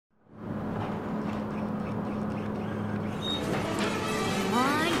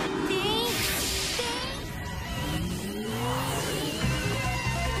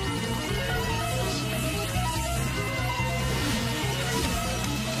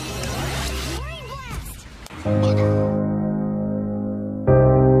Alright,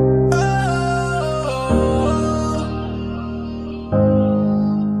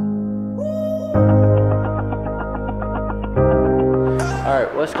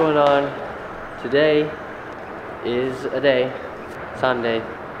 what's going on? Today is a day, Sunday.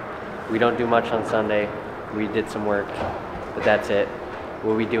 We don't do much on Sunday. We did some work, but that's it.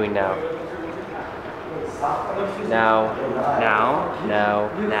 What are we doing now? Now,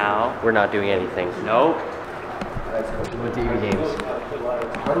 we're not doing anything. Nope. We went to games.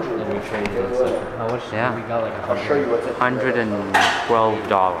 And we traded and stuff. How much? Yeah. We got like $112. $12.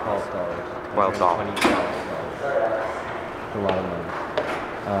 A lot of money.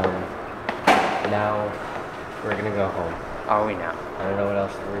 Now we're gonna go home. Are we now? I don't know what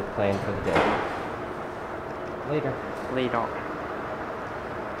else we're planning for the day. Later. Later.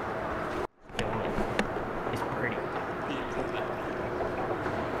 It's pretty.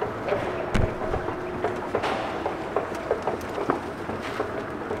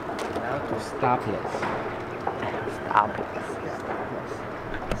 Now to stopless. Stopless.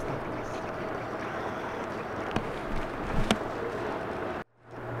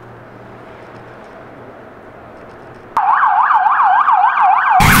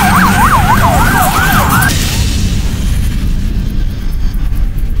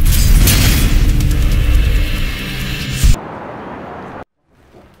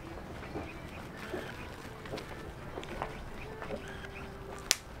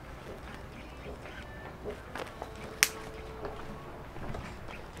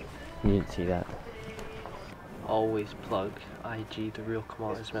 You didn't see that. Always plug IG, the real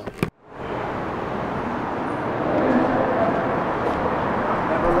Kamal Ismail. Never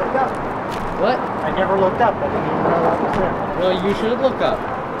looked up. What? I never looked up. I didn't even know that was there. Well, you should look up.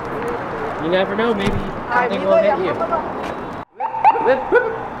 You never know, maybe something will hit you. Whip, whip,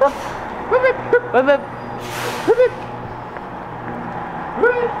 whip, whip, whip, whip,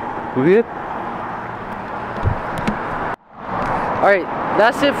 whip, whip. Alright,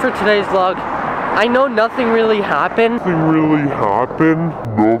 that's it for today's vlog. I know nothing really happened.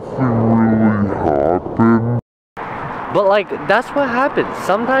 But like, that's what happens.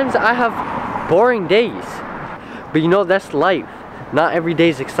 Sometimes I have boring days. But you know, that's life. Not every day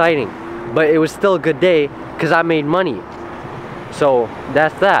is exciting. But it was still a good day because I made money. So,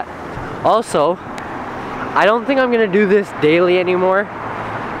 that's that. Also, I don't think I'm gonna do this daily anymore.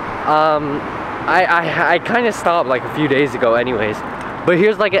 I kind of stopped like a few days ago anyways. But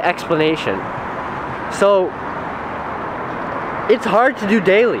here's like an explanation. So, it's hard to do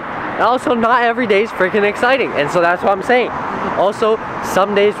daily. And also, not every day is freaking exciting. And so that's what I'm saying. Also,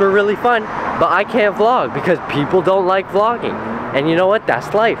 some days were really fun, but I can't vlog because people don't like vlogging. And you know what?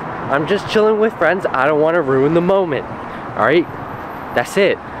 That's life. I'm just chilling with friends. I don't want to ruin the moment. Alright? That's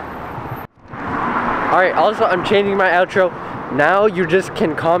it. Alright, also, I'm changing my outro. Now you just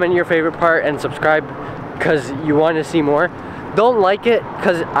can comment your favorite part and subscribe because you want to see more. Don't like it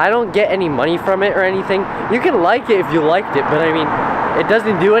because I don't get any money from it or anything. You can like it if you liked it, but I mean, it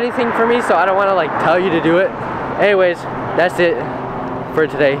doesn't do anything for me, so I don't want to like tell you to do it. Anyways, that's it for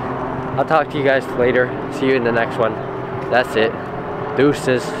today. I'll talk to you guys later. See you in the next one. That's it.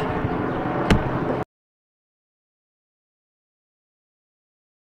 Deuces.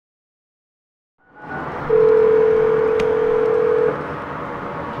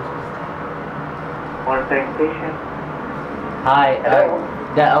 Station. Hi,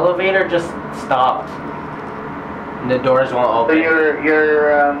 the elevator just stopped. And the doors won't open. So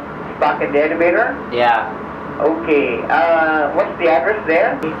you're stuck in the elevator? Yeah. Okay. What's the address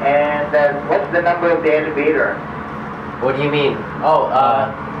there? And what's the number of the elevator? What do you mean? Oh,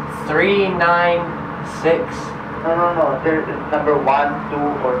 396. No. There's number 1, 2,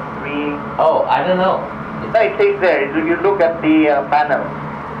 or 3. Oh, I don't know. No, it says there. You look at the panel.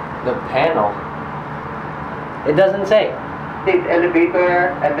 The panel? It doesn't say. It says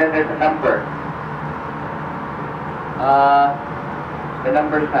elevator, and then there's a number. The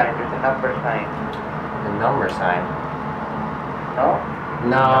number sign. There's a number sign. The number sign? No?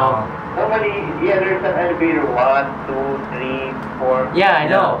 No. Normally, yeah, there's an elevator. 1, 2, 3, 4. Yeah, I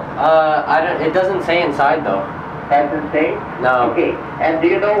know. I don't. It doesn't say inside though. Doesn't say? No. Okay. And do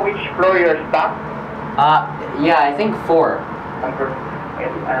you know which floor you're stuck? Yeah, I think 4. Number. Okay.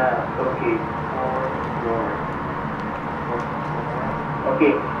 4 floor.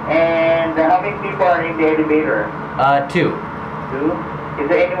 Okay. And how many people are in the elevator? 2. 2. Is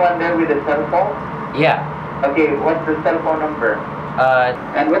there anyone there with a cell phone? Yeah. Okay. What's the cell phone number?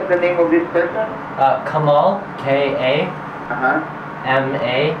 And what's the name of this person? Kamal. K-A.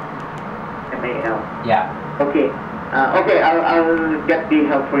 M-A-L. Yeah. Okay. Okay, I'll get the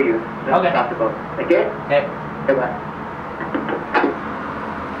help for you. As Okay. possible. Okay? Okay. Goodbye.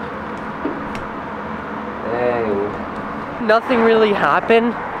 Dang. Nothing really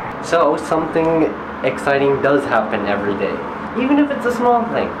happened. So something exciting does happen every day. Even if it's a small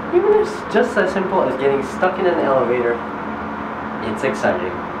thing. Even if it's just as simple as getting stuck in an elevator. It's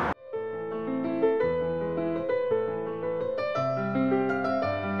exciting.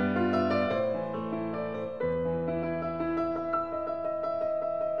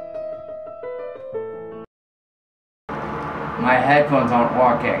 My headphones aren't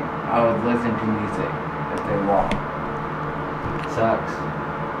working. I would listen to music if they walk. Sucks.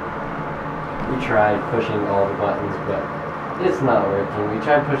 We tried pushing all the buttons, but it's not working. We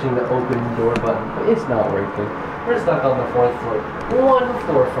tried pushing the open door button, but it's not working. We're stuck on the 4th floor. 1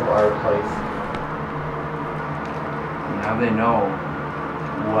 floor from our place. Now they know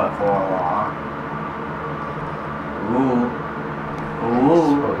what for we're on. Ooh.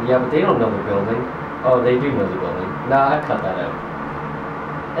 Ooh. So, yeah, but they don't know the building. Oh, they do know the building. Nah, I cut that out.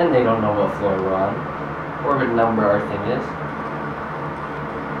 And they don't know what floor we're on. Or what number our thing is.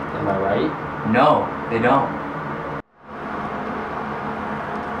 Am I right? No, they don't.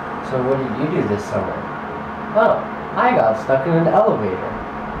 So what did you do this summer? Oh, I got stuck in an elevator.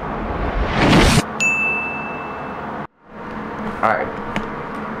 Alright.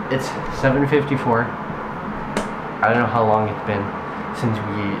 It's 7:54. I don't know how long it's been since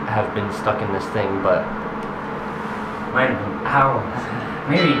we have been stuck in this thing, but Might have been hours.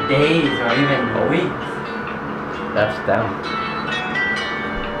 Maybe days or even weeks. that's them.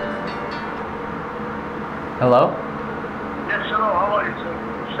 Hello? Yes, hello, how are you, sir?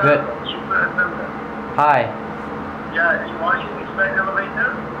 Good. Superintendent. Hi. Yeah, you want to expect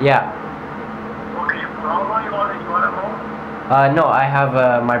elevator? Yeah. Okay, for how long you want it? You want it home? No, I have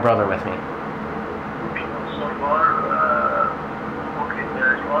my brother with me. Okay, so you are, okay,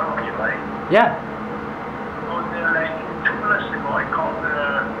 you are okay, right? Yeah. So like 2 minutes ago, I called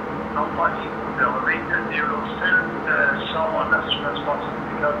the company, the elevator, they will send someone as soon as possible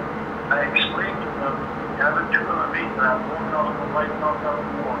because I explained to them, you have a 2 elevator, and one of them right now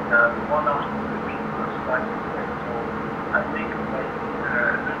doesn't work, and one of the people is stuck in there, so I think like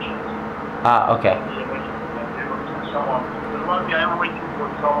urgency. Ah, okay. Someone, the one guy I'm waiting for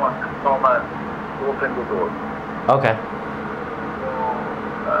someone to come and open the door. Okay. So,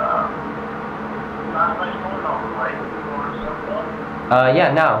 not my phone number, right? Or something?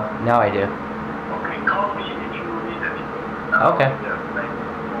 Yeah, now I do. Okay, call me if you need anything. Okay. Yeah, thank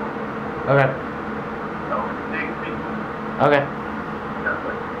you. Okay. No, thank you. Okay. Yeah,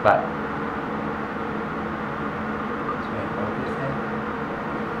 bye. Bye.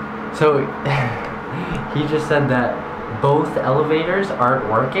 So he just said that both elevators aren't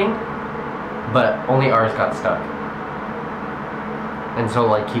working, but only ours got stuck. And so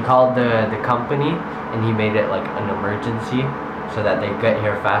like he called the company and he made it like an emergency so that they get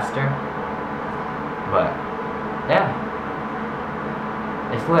here faster. But yeah,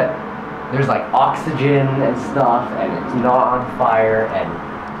 it's lit. There's like oxygen and stuff, and it's not on fire, and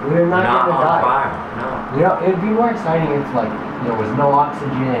we're not gonna on die. fire. No. You know, it'd be more exciting if like there was no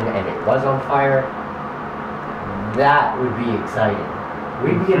oxygen and it was on fire. That would be exciting.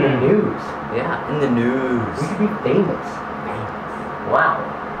 We'd be in the news. Yeah, in the news. We could be famous. Wow.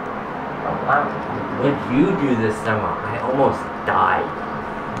 Oh, wow. What did you do this summer? I almost died.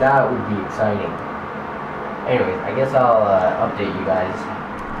 That would be exciting. Anyways, I guess I'll update you guys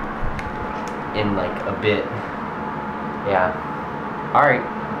in like a bit. Yeah. Alright.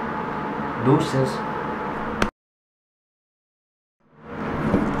 Deuces.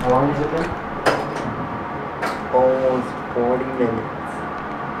 How long has it been? Almost 40 minutes.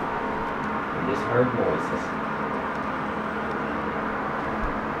 We just heard noises.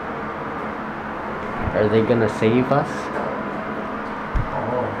 Are they gonna save us?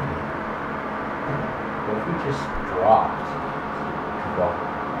 Oh. What if we just dropped? Well,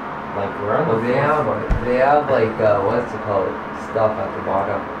 like we're on the Well, they have like, what's it called? Stuff at the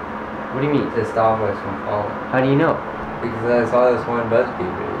bottom What do you mean? to stop us from falling. How do you know? Because I saw this one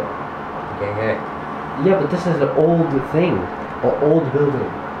BuzzFeed video. Okay, Yeah, but this is an old thing. An old building.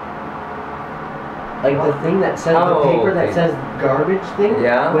 Like the thing that says, the paper that okay. says garbage thing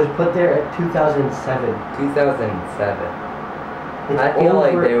Yeah? was put there at 2007. 2007. It's I feel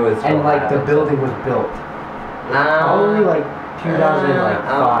like there was and still like the happening. building was built. Probably like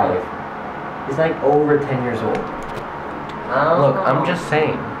 2005. It's like over 10 years old. Look, I'm just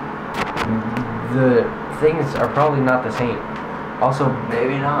saying. The things are probably not the same. Also,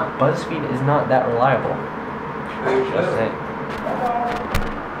 Maybe not. BuzzFeed is not that reliable. True. Just saying.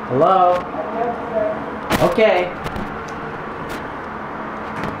 Hello? Okay.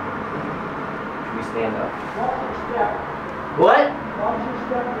 stand up. Watch your step. What? Watch your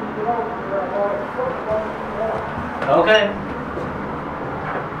step when you get out. You're about a foot above the wall. Okay.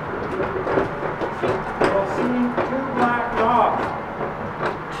 You'll see two black knobs.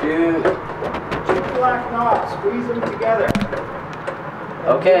 Two black knobs. Squeeze them together.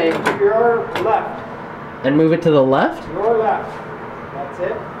 Okay. To your left. And move it to the left? Your left. That's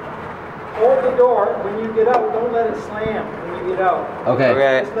it. Hold the door. When you get out, don't let it slam when you get out. Okay.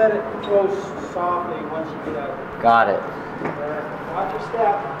 Just let it close softly once you get out. Got it. Watch your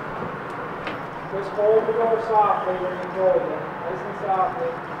step. Just hold the door softly when you close it. Nice and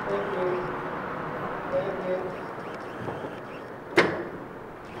softly. Thank you. Thank you.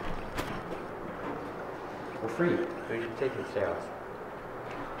 We're free. We should take the stairs.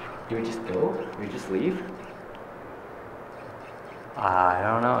 Do we just go? Do we just leave? I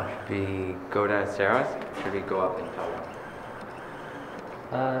don't know. Should we go downstairs? Should we go up and tell them?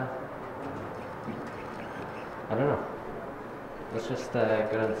 I don't know. Let's just go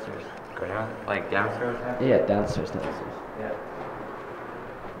downstairs. Go down? Like downstairs? Yeah, downstairs. Yeah.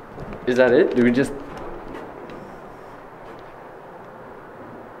 Is that it? Do we just...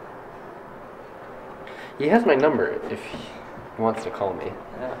 He has my number if he wants to call me.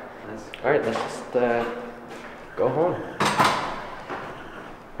 Yeah. Alright, let's just go home.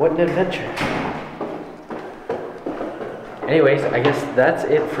 What an adventure. Anyways, I guess that's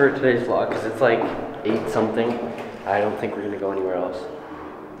it for today's vlog, because it's like 8 something. I don't think we're going to go anywhere else.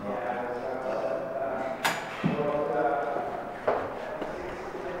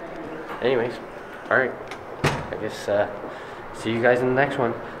 Anyways, alright. I guess see you guys in the next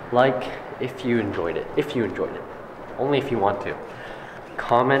one. Like if you enjoyed it. If you enjoyed it. Only if you want to.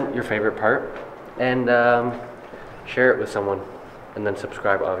 Comment your favorite part. And share it with someone. And then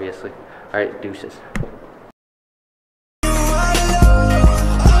subscribe, obviously. Alright, deuces.